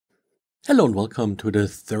Hello and welcome to the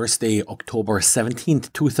Thursday, October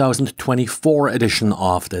 17th, 2024 edition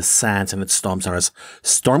of the SANS and its Storm Center's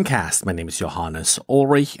Stormcast. My name is Johannes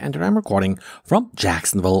Ulrich and I'm recording from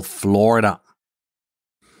Jacksonville, Florida.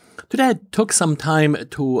 Today I took some time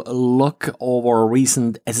to look over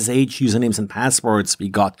recent SSH usernames and passwords. We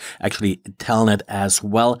got actually Telnet as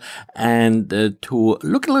well, and to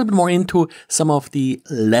look a little bit more into some of the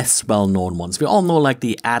less well-known ones. We all know like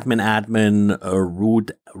the admin,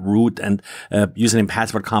 root, and username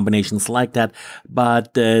password combinations like that,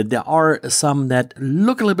 but there are some that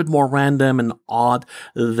look a little bit more random and odd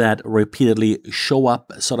that repeatedly show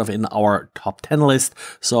up sort of in our top 10 list.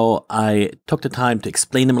 So I took the time to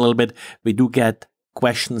explain them a little bit. We do get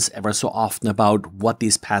questions ever so often about what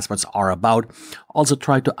these passwords are about. Also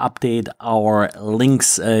try to update our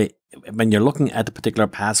links when you're looking at a particular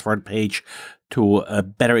password page to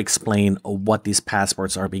better explain what these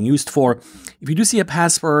passwords are being used for. If you do see a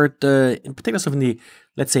password, in particular in the,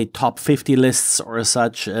 let's say, top 50 lists or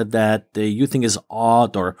such that you think is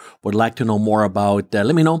odd or would like to know more about,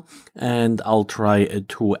 let me know, and I'll try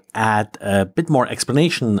to add a bit more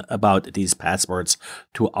explanation about these passwords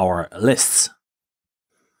to our lists.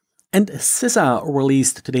 And CISA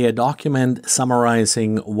released today a document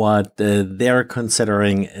summarizing what they're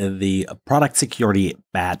considering the product security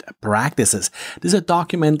bad practices. This is a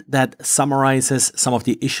document that summarizes some of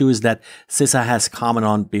the issues that CISA has commented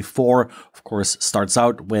on before. Of course, starts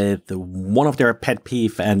out with one of their pet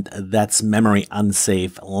peeve, and that's memory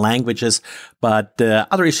unsafe languages. But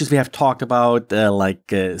other issues we have talked about, like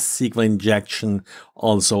SQL injection,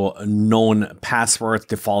 also known passwords,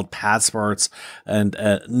 default passwords, and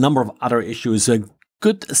a number of other issues. A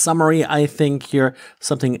good summary, I think, here.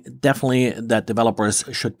 Something definitely that developers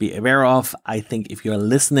should be aware of. I think if you're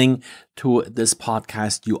listening to this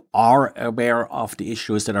podcast, you are aware of the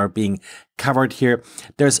issues that are being covered here.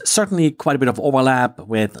 There's certainly quite a bit of overlap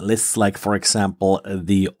with lists like, for example,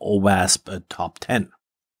 the OWASP top 10.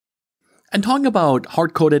 And talking about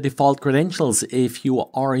hard-coded default credentials, if you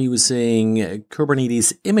are using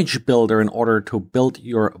Kubernetes image builder in order to build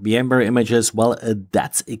your VMware images, well,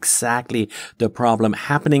 that's exactly the problem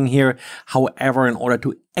happening here. However, in order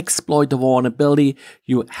to exploit the vulnerability,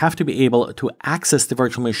 you have to be able to access the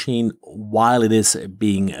virtual machine while it is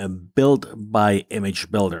being built by image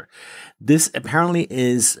builder. This apparently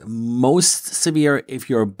is most severe if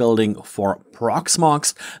you're building for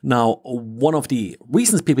Proxmox. Now, one of the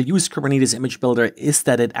reasons people use Kubernetes image builder is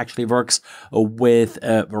that it actually works with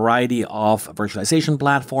a variety of virtualization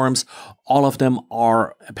platforms. All of them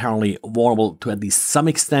are apparently vulnerable to at least some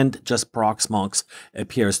extent. Just Proxmox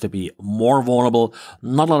appears to be more vulnerable.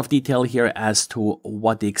 Not a lot of detail here as to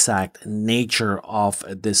what the exact nature of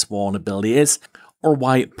this vulnerability is, or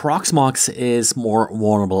why Proxmox is more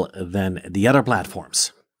vulnerable than the other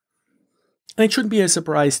platforms. And it shouldn't be a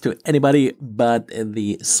surprise to anybody, but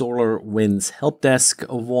the Solarwinds Helpdesk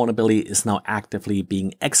vulnerability is now actively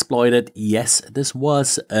being exploited. Yes, this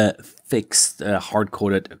was a fixed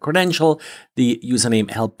hard-coded credential. The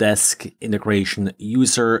username Helpdesk integration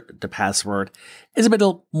user, the password is a bit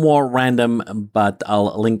more random, but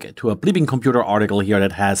I'll link to a Bleeping Computer article here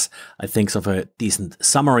that has, I think, sort of a decent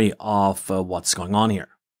summary of what's going on here.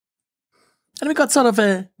 And we got sort of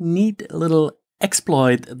a neat little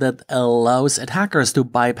exploit that allows attackers to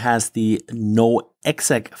bypass the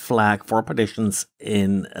noexec flag for partitions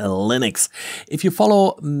in Linux. If you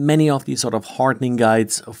follow many of these sort of hardening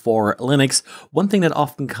guides for Linux, one thing that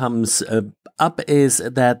often comes up is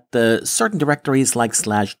that certain directories like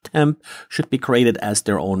 /temp should be created as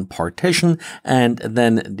their own partition, and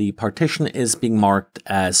then the partition is being marked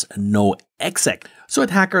as noexec. So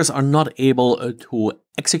attackers are not able to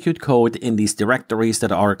execute code in these directories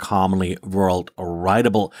that are commonly world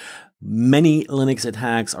writable. Many Linux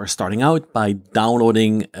attacks are starting out by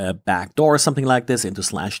downloading a backdoor or something like this into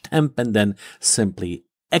 /temp and then simply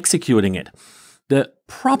executing it. The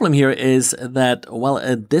problem here is that, well,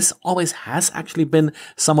 this always has actually been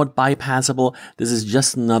somewhat bypassable. This is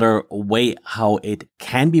just another way how it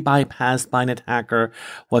can be bypassed by an attacker.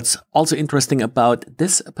 What's also interesting about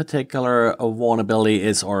this particular vulnerability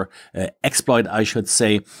is, or exploit, I should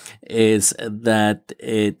say, is that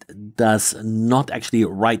it does not actually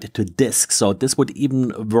write to disk. So this would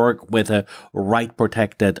even work with a write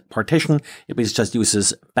protected partition. It just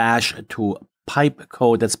uses bash to pipe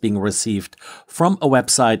code that's being received from a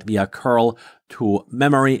website via curl to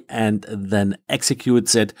memory and then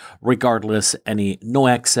executes it regardless any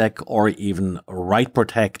noexec or even write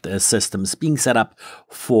protect systems being set up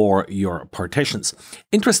for your partitions.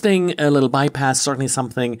 Interesting little bypass, certainly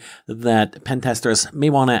something that pen testers may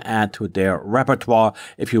want to add to their repertoire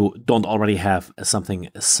if you don't already have something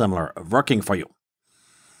similar working for you.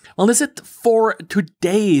 Well, that's it for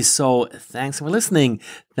today. So thanks for listening.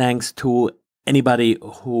 Thanks to anybody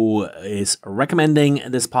who is recommending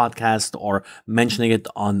this podcast or mentioning it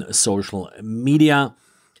on social media.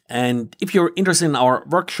 And if you're interested in our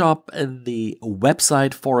workshop, the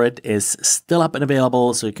website for it is still up and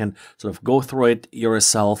available, so you can sort of go through it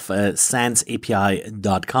yourself.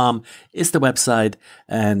 sansapi.com is the website.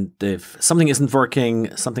 And if something isn't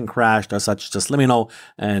working, something crashed or such, just let me know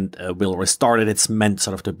and we'll restart it. It's meant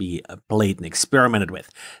sort of to be played and experimented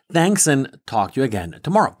with. Thanks, and talk to you again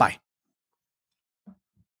tomorrow. Bye.